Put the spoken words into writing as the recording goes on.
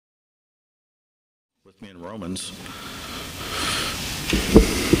With me in Romans.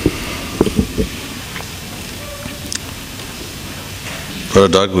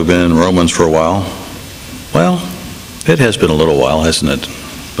 Brother Doug, we've been in Romans for a while. Well, it has been a little while, hasn't it?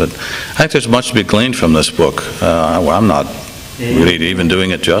 But I think there's much to be gleaned from this book. I'm not really even doing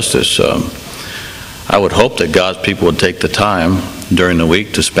it justice. I would hope that God's people would take the time during the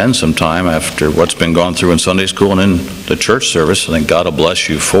week to spend some time after what's been gone through in Sunday school and in the church service. I think God will bless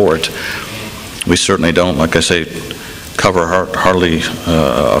you for it. We certainly don't, like I say, cover hardly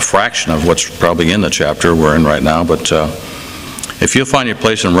a fraction of what's probably in the chapter we're in right now. But if you'll find your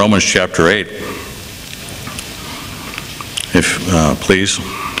place in Romans chapter 8, if please,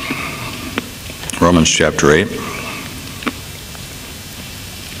 Romans chapter 8.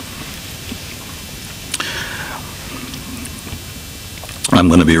 I'm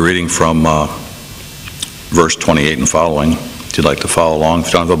going to be reading from verse 28 and following. If you'd like to follow along, if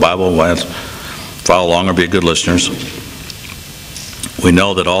you don't have a Bible, follow along or be good listeners. We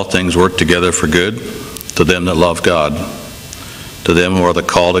know that all things work together for good to them that love God, to them who are the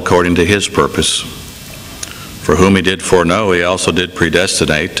called according to His purpose. For whom He did foreknow, He also did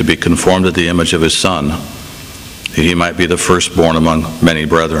predestinate to be conformed to the image of His Son, that He might be the firstborn among many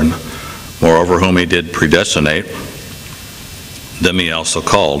brethren. Moreover, whom He did predestinate, them He also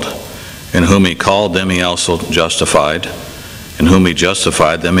called. And whom He called, them He also justified. And whom He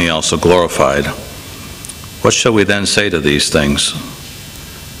justified, them He also glorified. What shall we then say to these things?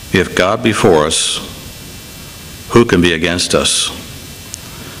 If God be for us, who can be against us?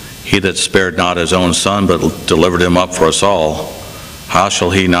 He that spared not His own Son, but delivered Him up for us all, how shall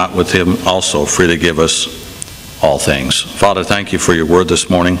He not with Him also freely give us all things? Father, thank You for Your word this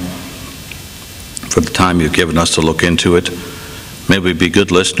morning, for the time You've given us to look into it. May we be good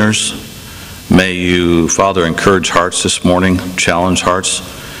listeners. May You, Father, encourage hearts this morning, challenge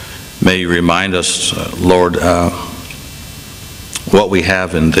hearts. May You remind us, Lord, what we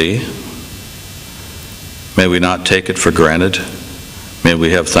have in Thee. May we not take it for granted. May we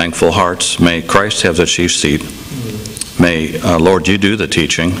have thankful hearts. May Christ have the chief seat. May, Lord, You do the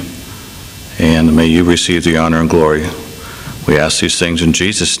teaching, and may You receive the honor and glory. We ask these things in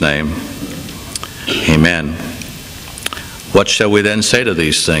Jesus' name. Amen. What shall we then say to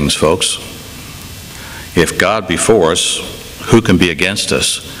these things, folks? If God be for us, who can be against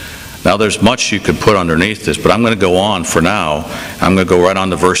us? Now there's much you could put underneath this, but I'm going to go on for now. I'm going to go right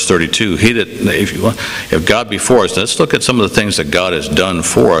on to verse 32. If God be for us, let's look at some of the things that God has done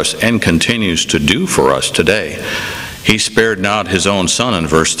for us and continues to do for us today. He spared not His own Son in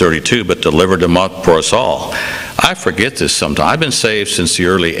verse 32, but delivered Him up for us all. I forget this sometimes. I've been saved since the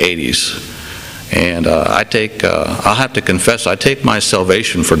early 80s. And I'll have to confess, I take my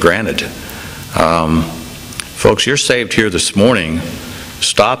salvation for granted. Folks, you're saved here this morning.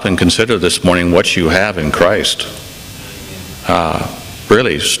 Stop and consider this morning what you have in Christ.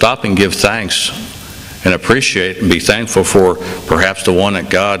 Really, stop and give thanks and appreciate and be thankful for perhaps the one that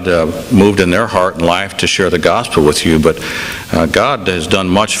God moved in their heart and life to share the gospel with you. But God has done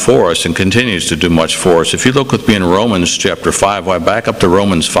much for us and continues to do much for us. If you look with me in Romans chapter 5, back up to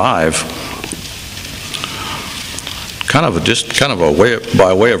Romans 5.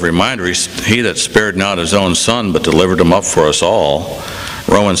 By way of reminder, He that spared not His own Son, but delivered Him up for us all.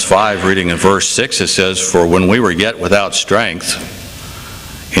 Romans 5, reading in verse 6, it says, For when we were yet without strength,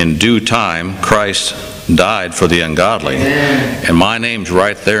 in due time Christ died for the ungodly. Amen. And my name's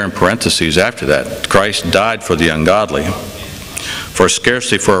right there in parentheses after that. Christ died for the ungodly. For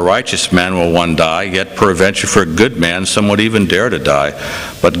scarcely for a righteous man will one die, yet peradventure for a good man some would even dare to die.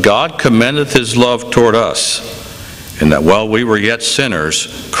 But God commendeth His love toward us, in that while we were yet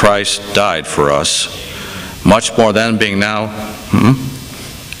sinners, Christ died for us. Much more then, being now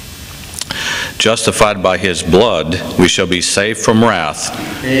justified by His blood, we shall be saved from wrath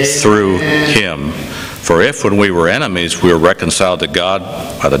through Him. For if when we were enemies we were reconciled to God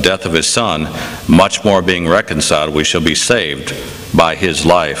by the death of His Son, much more being reconciled we shall be saved by His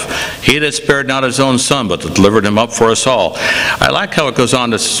life. He that spared not His own Son, but delivered Him up for us all. I like how it goes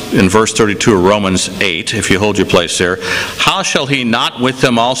on in verse 32 of Romans 8, if you hold your place there. How shall He not with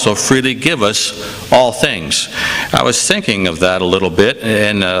them also freely give us all things? I was thinking of that a little bit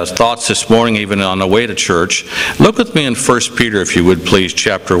in thoughts this morning, even on the way to church. Look with me in 1 Peter, if you would please,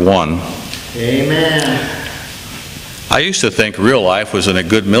 chapter 1. Amen. I used to think real life was in a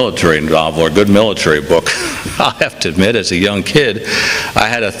good military novel or a good military book. I'll have to admit, as a young kid, I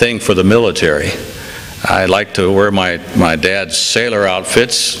had a thing for the military. I like to wear my dad's sailor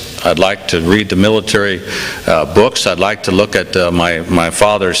outfits. I'd like to read the military books. I'd like to look at my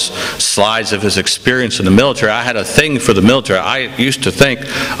father's slides of his experience in the military. I had a thing for the military. I used to think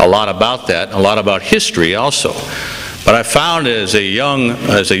a lot about that, a lot about history also. But I found as a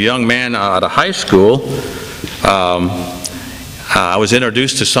young man out of high school, I was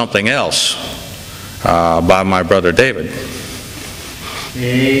introduced to something else by my brother David.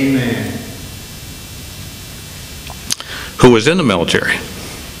 Amen. Who was in the military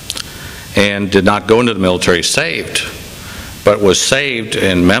and did not go into the military saved, but was saved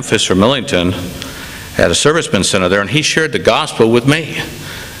in Memphis or Millington at a servicemen's center there, and he shared the gospel with me.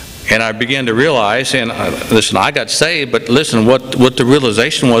 And I began to realize, and listen, I got saved, but listen, what the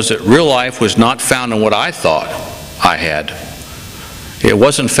realization was that real life was not found in what I thought I had. It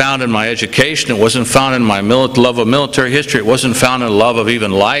wasn't found in my education. It wasn't found in my love of military history. It wasn't found in the love of even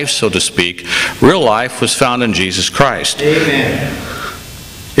life, so to speak. Real life was found in Jesus Christ. Amen.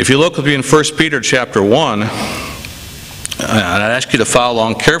 If you look with me in 1 Peter chapter 1, and I'd ask you to follow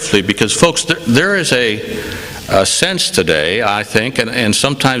along carefully, because folks, there is a sense today, I think, and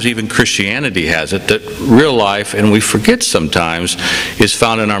sometimes even Christianity has it, that real life, and we forget sometimes, is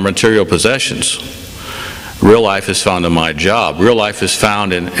found in our material possessions. Real life is found in my job. Real life is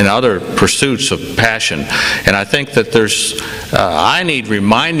found in other pursuits of passion. And I think that I need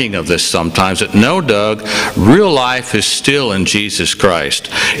reminding of this sometimes, that no, Doug, real life is still in Jesus Christ.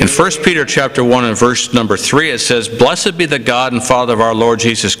 In 1 Peter chapter 1 and verse number 3, it says, "Blessed be the God and Father of our Lord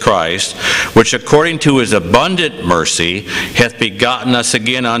Jesus Christ, which according to his abundant mercy hath begotten us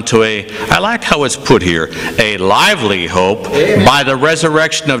again unto I like how it's put here, a lively hope by the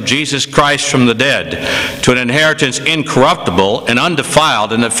resurrection of Jesus Christ from the dead, to an inheritance incorruptible and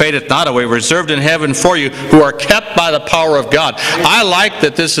undefiled, and that fadeth not away, reserved in heaven for you, who are kept by the power of God." I like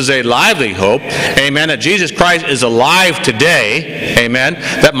that this is a lively hope, amen, that Jesus Christ is alive today, amen,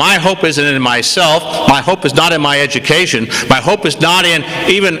 that my hope isn't in myself, my hope is not in my education, my hope is not in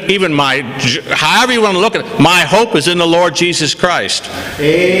even my, however you want to look at it, my hope is in the Lord Jesus Christ.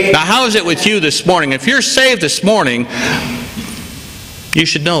 Amen. Now, how is it with you this morning? If you're saved this morning, you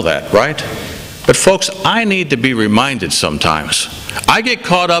should know that, right? But folks, I need to be reminded sometimes. I get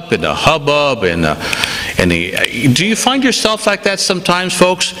caught up in the hubbub and do you find yourself like that sometimes,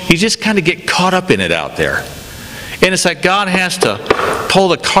 folks? You just kind of get caught up in it out there. And it's like God has to pull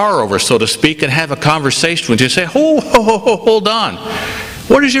the car over, so to speak, and have a conversation with you and say, hold on.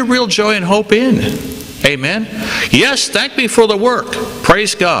 What is your real joy and hope in? Amen? Yes, thank me for the work.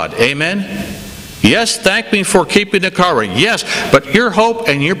 Praise God. Amen? Yes, thank me for keeping the car running. Yes, but your hope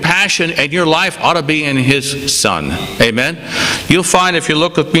and your passion and your life ought to be in His Son. Amen? You'll find, if you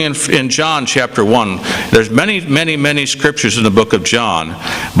look with me in John chapter 1, there's many scriptures in the book of John,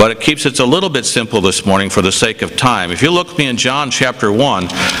 but it keeps it a little bit simple this morning for the sake of time. If you look with me in John chapter 1,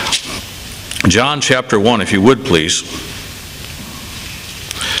 if you would please.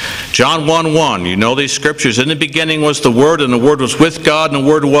 John 1:1, you know these scriptures. In the beginning was the Word, and the Word was with God, and the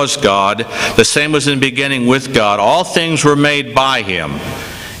Word was God. The same was in the beginning with God. All things were made by Him.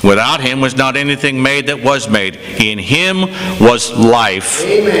 Without Him was not anything made that was made. In Him was life.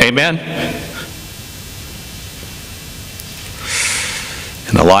 Amen?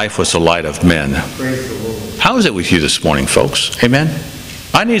 And the life was the light of men. How is it with you this morning, folks? Amen?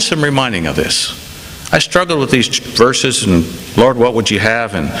 I need some reminding of this. I struggled with these verses, and Lord, what would you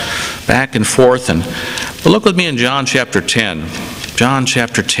have? And back and forth. But look with me in John chapter 10. John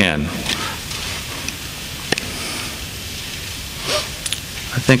chapter 10.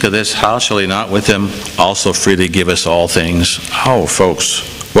 I think of this, how shall He not with Him also freely give us all things? Oh, folks,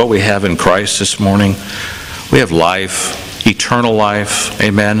 what we have in Christ this morning, we have life, eternal life.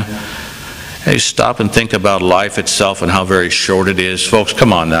 Amen. Hey, stop and think about life itself and how very short it is. Folks,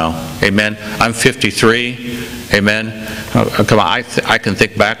 come on now. Amen. I'm 53. Amen. Come on. I can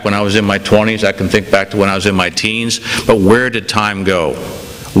think back when I was in my 20s. I can think back to when I was in my teens. But where did time go?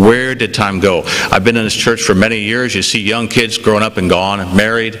 Where did time go? I've been in this church for many years. You see young kids growing up and gone and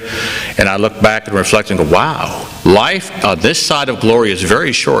married. And I look back and reflect and go, wow, life on this side of glory is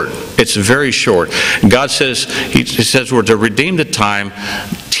very short. It's very short. And God says, He says we're to redeem the time,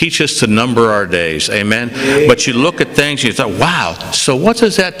 teach us to number our days. Amen? But you look at things and you thought, wow, so what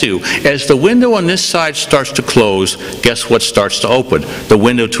does that do? As the window on this side starts to close, guess what starts to open? The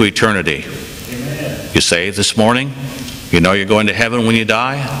window to eternity. Amen. You saved this morning? You know you're going to heaven when you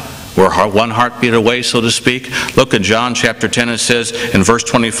die? We're one heartbeat away, so to speak. Look at John chapter 10. It says in verse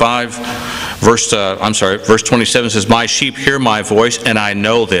 27 says, "My sheep hear my voice, and I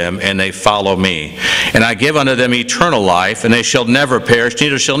know them, and they follow me. And I give unto them eternal life, and they shall never perish,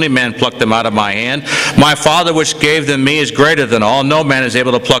 neither shall any man pluck them out of my hand. My Father which gave them me is greater than all. No man is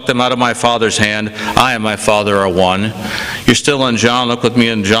able to pluck them out of my Father's hand. I and my Father are one." You're still in John. Look with me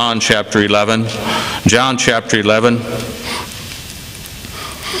in John chapter 11. John chapter 11.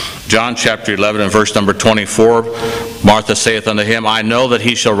 John chapter 11 and verse number 24, Martha saith unto him, "I know that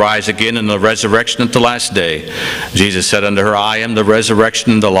he shall rise again in the resurrection at the last day." Jesus said unto her, "I am the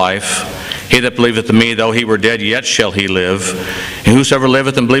resurrection and the life. He that believeth in me, though he were dead, yet shall he live. And whosoever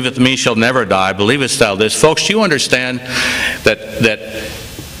liveth and believeth in me shall never die. Believest thou this?" Folks, do you understand that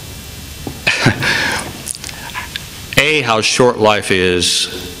how short life is,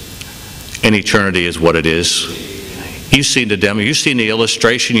 and eternity is what it is? You've seen the demo, you've seen the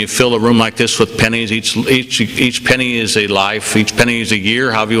illustration. You fill a room like this with pennies. Each penny is a life, each penny is a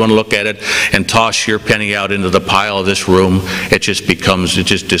year, however you want to look at it, and toss your penny out into the pile of this room. It just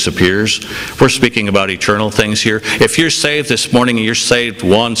disappears. We're speaking about eternal things here. If you're saved this morning, you're saved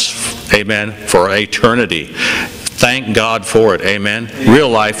once, amen, for eternity. Thank God for it, amen. Real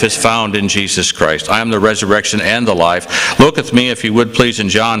life is found in Jesus Christ. I am the resurrection and the life. Look with me, if you would please, in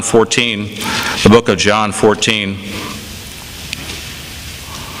John 14, the book of John 14.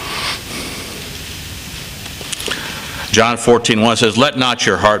 John 14:1 says, "Let not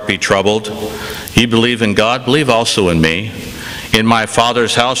your heart be troubled. Ye believe in God, believe also in me. In my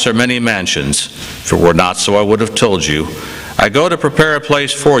Father's house are many mansions. If it were not so, I would have told you. I go to prepare a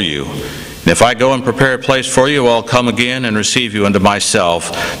place for you. And if I go and prepare a place for you, I'll come again and receive you unto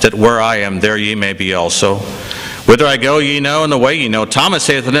myself, that where I am, there ye may be also. Whither I go, ye know, and the way ye know." Thomas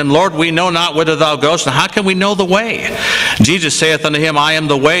saith unto him, "Lord, we know not whither thou goest, and how can we know the way?" Jesus saith unto him, "I am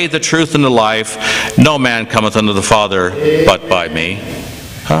the way, the truth, and the life. No man cometh unto the Father but by me."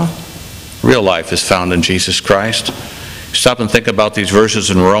 Real life is found in Jesus Christ. Stop and think about these verses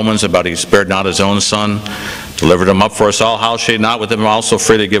in Romans about he spared not his own Son, delivered him up for us all. How shall he not with him also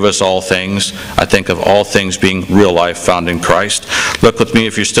freely give us all things? I think of all things being real life found in Christ. Look with me,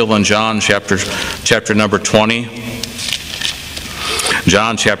 if you're still in John chapter number 20.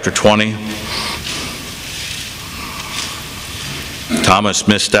 John chapter 20. Thomas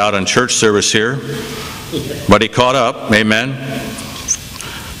missed out on church service here, but he caught up. Amen.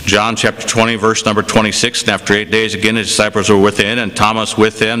 John chapter 20, verse number 26, "And after 8 days again his disciples were within, and Thomas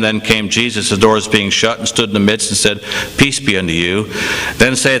with them. Then came Jesus, the doors being shut, and stood in the midst, and said, Peace be unto you.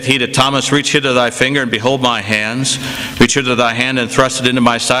 Then saith he to Thomas, Reach hither thy finger, and behold my hands. Reach hither thy hand, and thrust it into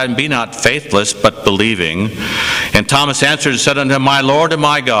my side, and be not faithless, but believing. And Thomas answered and said unto him, My Lord and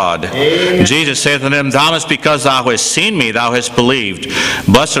my God. And Jesus saith unto him, Thomas, because thou hast seen me, thou hast believed.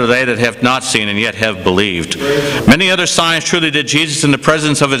 Blessed are they that have not seen, and yet have believed. Many other signs truly did Jesus in the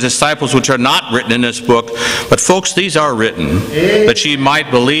presence of his disciples, which are not written in this book. But folks, these are written, that ye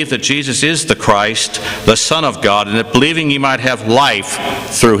might believe that Jesus is the Christ, the Son of God, and that believing ye might have life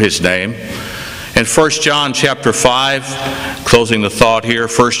through his name. In 1 John chapter 5, closing the thought here,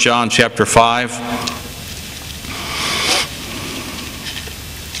 1 John chapter 5.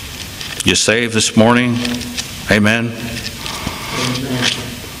 You saved this morning? Amen.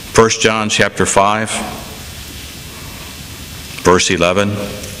 1 John chapter 5, verse 11.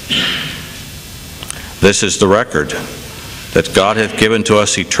 This is the record, that God hath given to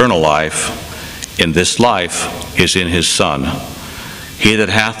us eternal life, and this life is in his Son. He that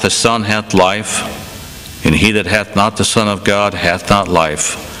hath the Son hath life, and he that hath not the Son of God hath not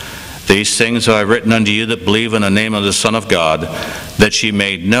life. These things have I written unto you that believe in the name of the Son of God, that ye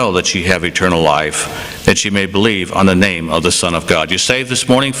may know that ye have eternal life, that ye may believe on the name of the Son of God. You saved this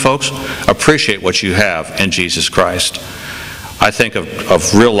morning, folks? Appreciate what you have in Jesus Christ. I think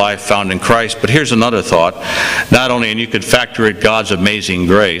of real life found in Christ, but here's another thought. Not only, and you could factor in God's amazing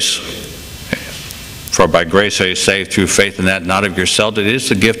grace, for by grace are you saved through faith, in that not of yourself. It is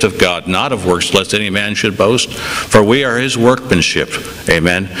the gift of God, not of works, lest any man should boast. For we are his workmanship.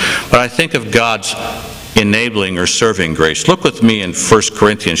 Amen. But I think of God's enabling or serving grace. Look with me in 1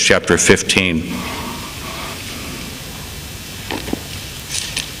 Corinthians chapter 15.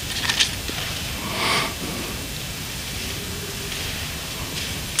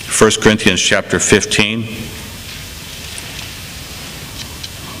 1 Corinthians chapter 15.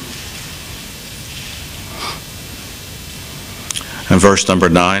 And verse number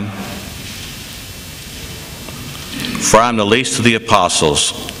 9. For I am the least of the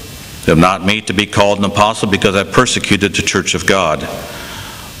apostles. It am not meet to be called an apostle, because I persecuted the church of God.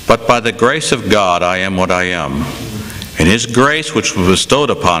 But by the grace of God I am what I am. And his grace which was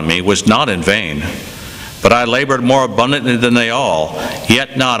bestowed upon me was not in vain. But I labored more abundantly than they all,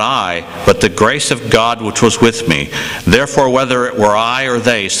 yet not I, but the grace of God which was with me. Therefore, whether it were I or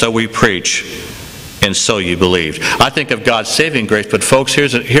they, so we preach, and so you believed. I think of God's saving grace, but folks,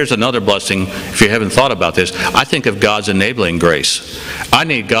 here's another blessing, if you haven't thought about this. I think of God's enabling grace. I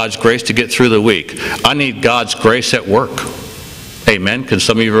need God's grace to get through the week. I need God's grace at work. Amen. Can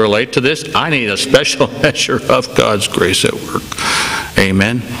some of you relate to this? I need a special measure of God's grace at work.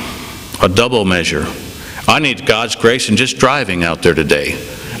 Amen. A double measure. I need God's grace in just driving out there today.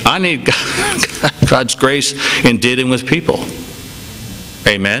 I need God's grace in dealing with people.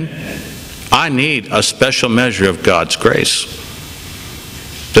 Amen. I need a special measure of God's grace.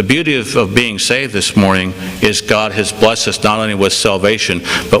 The beauty of being saved this morning is God has blessed us not only with salvation,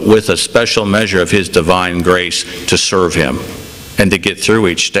 but with a special measure of His divine grace to serve Him and to get through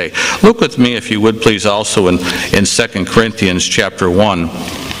each day. Look with me, if you would please, also in 2 Corinthians chapter 1.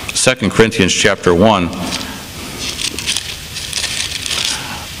 2 Corinthians chapter 1.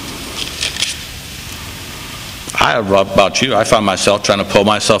 I don't know about you, I find myself trying to pull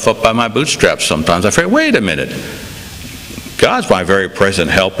myself up by my bootstraps sometimes. I figure, wait a minute. God's my very present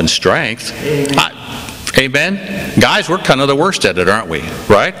help and strength. Amen? Guys, we're kind of the worst at it, aren't we?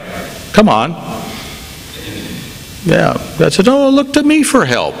 Right? Come on. Yeah. God said, oh, look to me for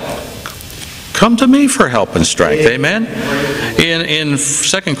help. Come to me for help and strength. Amen? In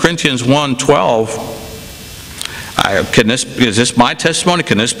 2 Corinthians 1:12, is this my testimony?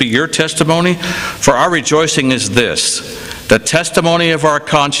 Can this be your testimony? For our rejoicing is this, the testimony of our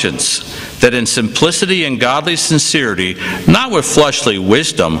conscience, that in simplicity and godly sincerity, not with fleshly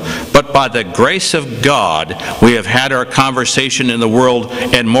wisdom, but by the grace of God, we have had our conversation in the world,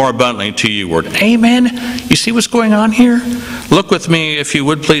 and more abundantly to you word. Amen? You see what's going on here? Look with me, if you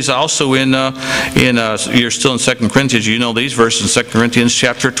would please, also you're still in 2 Corinthians, you know these verses in 2 Corinthians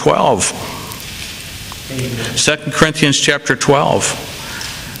chapter 12. 2 Corinthians chapter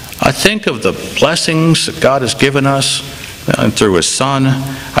 12. I think of the blessings that God has given us through His Son.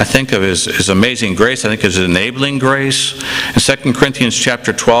 I think of His amazing grace. I think of His enabling grace. In 2 Corinthians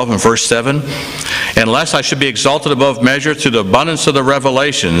chapter 12 and verse 7, unless I should be exalted above measure through the abundance of the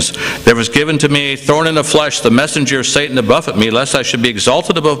revelations, there was given to me a thorn in the flesh, the messenger of Satan to buffet me, lest I should be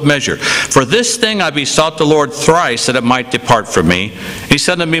exalted above measure. For this thing I besought the Lord thrice, that it might depart from me. He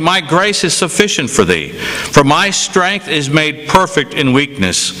said to me, my grace is sufficient for thee, for my strength is made perfect in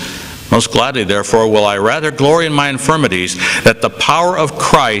weakness. Most gladly, therefore, will I rather glory in my infirmities, that the power of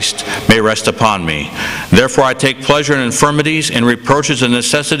Christ may rest upon me. Therefore I take pleasure in infirmities, in reproaches and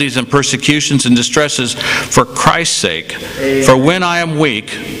necessities and persecutions and distresses for Christ's sake. Amen. For when I am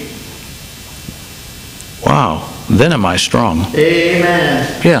weak, then am I strong.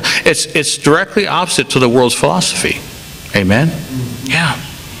 Amen. Yeah, it's directly opposite to the world's philosophy. Amen? Yeah.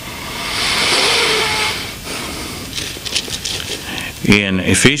 In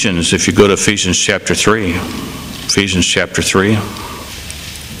Ephesians, if you go to Ephesians chapter 3, Ephesians chapter 3.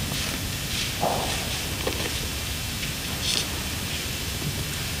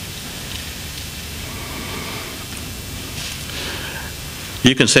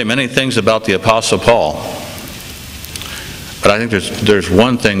 You can say many things about the Apostle Paul, but I think there's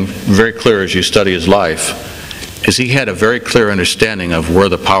one thing very clear as you study his life, is he had a very clear understanding of where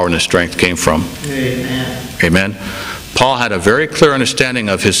the power and the strength came from. Amen. Amen. Paul had a very clear understanding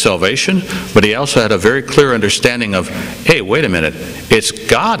of his salvation, but he also had a very clear understanding of, hey, wait a minute, it's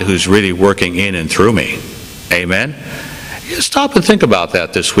God who's really working in and through me. Amen? Stop and think about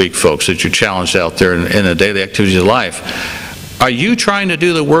that this week, folks, as you're challenged out there in the daily activities of life. Are you trying to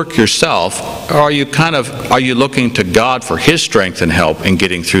do the work yourself, or are you looking to God for His strength and help in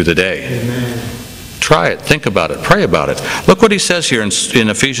getting through the day? Amen. Try it, think about it, pray about it. Look what he says here in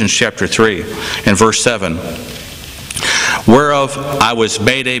Ephesians chapter 3, in verse 7. Whereof I was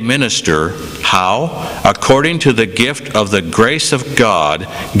made a minister, how? According to the gift of the grace of God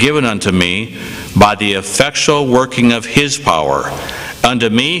given unto me by the effectual working of His power. Unto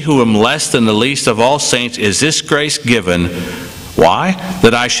me, who am less than the least of all saints, is this grace given. Why?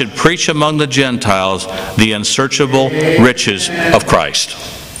 That I should preach among the Gentiles the unsearchable riches of Christ.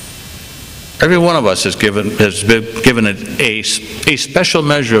 Every one of us has been given a special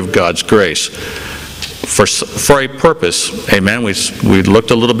measure of God's grace for a purpose. Amen. We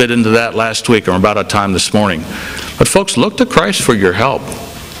looked a little bit into that last week, and we're about out of time this morning. But folks, look to Christ for your help.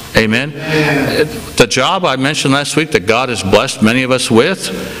 Amen. The job I mentioned last week that God has blessed many of us with,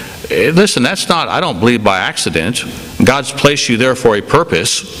 listen, that's not, I don't believe, by accident. God's placed you there for a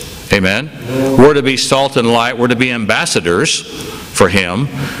purpose. Amen. We're to be salt and light. We're to be ambassadors. for Him.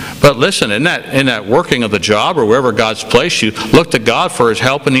 But listen, in that working of the job or wherever God's placed you, look to God for His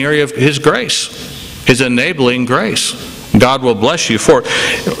help in the area of His grace, His enabling grace. God will bless you for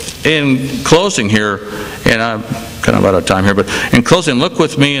it. In closing here, and I'm kind of out of time here, but in closing, look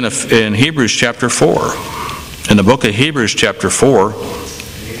with me in Hebrews chapter 4. In the book of Hebrews chapter 4.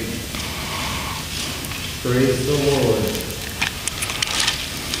 Praise the Lord.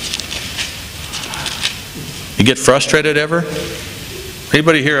 You get frustrated ever?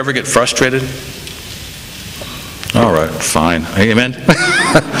 Anybody here ever get frustrated? All right, fine. Amen.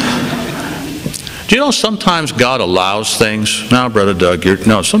 Do you know sometimes God allows things? No, Brother Doug,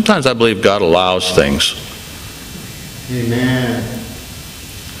 no, sometimes I believe God allows things. Amen.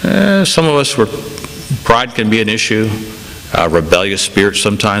 Some of us, pride can be an issue, rebellious spirit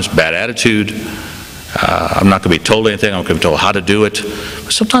sometimes, bad attitude. I'm not going to be told anything, I'm going to be told how to do it.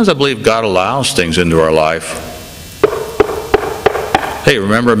 But sometimes I believe God allows things into our life. Hey,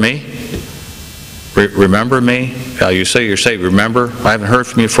 remember me? Remember me? You say you're saved. Remember? I haven't heard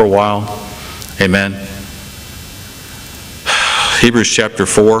from you for a while. Amen. Hebrews chapter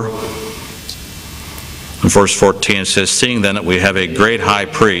 4, in verse 14, it says, "Seeing then that we have a great high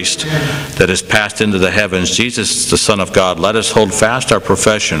priest that is passed into the heavens, Jesus the Son of God, let us hold fast our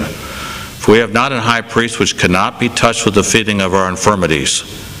profession. For we have not an high priest which cannot be touched with the feeling of our infirmities,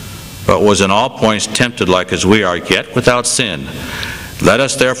 but was in all points tempted like as we are, yet without sin. Let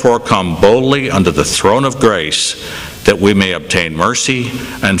us therefore come boldly unto the throne of grace, that we may obtain mercy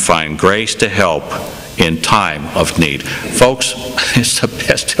and find grace to help in time of need." Folks, it's the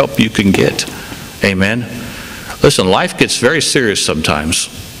best help you can get. Amen. Listen, life gets very serious sometimes,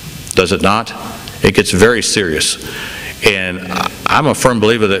 does it not? It gets very serious. And I'm a firm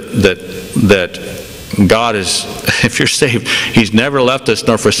believer that God is, if you're saved, He's never left us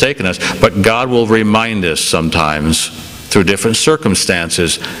nor forsaken us, but God will remind us sometimes through different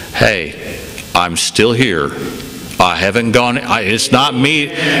circumstances, hey, I'm still here. I haven't gone, it's not me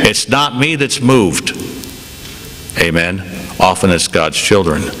that's moved. Amen. Often it's God's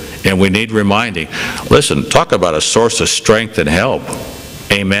children. And we need reminding. Listen, talk about a source of strength and help.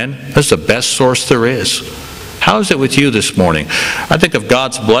 Amen. That's the best source there is. How is it with you this morning? I think of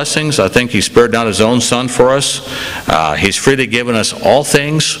God's blessings. I think He spared not His own Son for us. He's freely given us all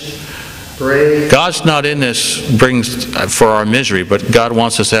things. God's not in this brings for our misery, but God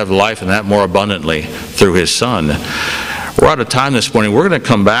wants us to have life and that more abundantly through His Son. We're out of time this morning. We're going to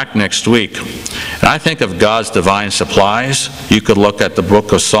come back next week. And I think of God's divine supplies. You could look at the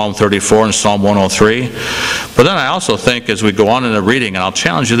book of Psalm 34 and Psalm 103. But then I also think as we go on in the reading, and I'll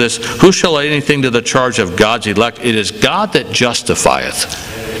challenge you this, who shall lay anything to the charge of God's elect? It is God that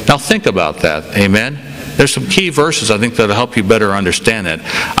justifieth. Now think about that. Amen. There's some key verses I think that'll help you better understand that.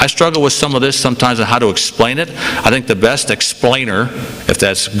 I struggle with some of this sometimes on how to explain it. I think the best explainer, if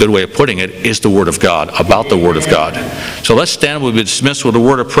that's a good way of putting it, is the Word of God, about the Word of God. So let's stand. We'll be dismissed with a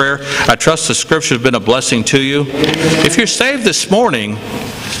word of prayer. I trust the Scripture has been a blessing to you. If you're saved this morning,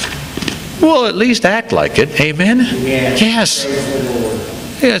 well, at least act like it. Amen? Yes.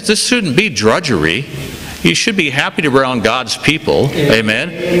 Yes, this shouldn't be drudgery. You should be happy to be around God's people.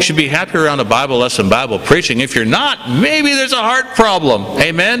 Amen. You should be happy around a Bible lesson, Bible preaching. If you're not, maybe there's a heart problem.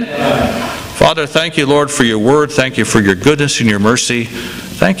 Amen. Father, thank you, Lord, for your word. Thank you for your goodness and your mercy.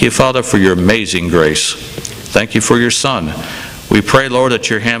 Thank you, Father, for your amazing grace. Thank you for your Son. We pray, Lord, that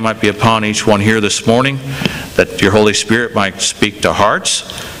your hand might be upon each one here this morning, that your Holy Spirit might speak to hearts,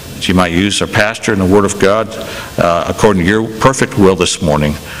 that you might use our pastor and the Word of God according to your perfect will this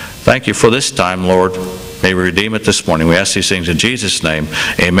morning. Thank you for this time, Lord. May we redeem it this morning. We ask these things in Jesus' name.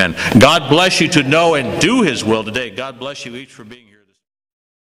 Amen. God bless you to know and do His will today. God bless you each for being here.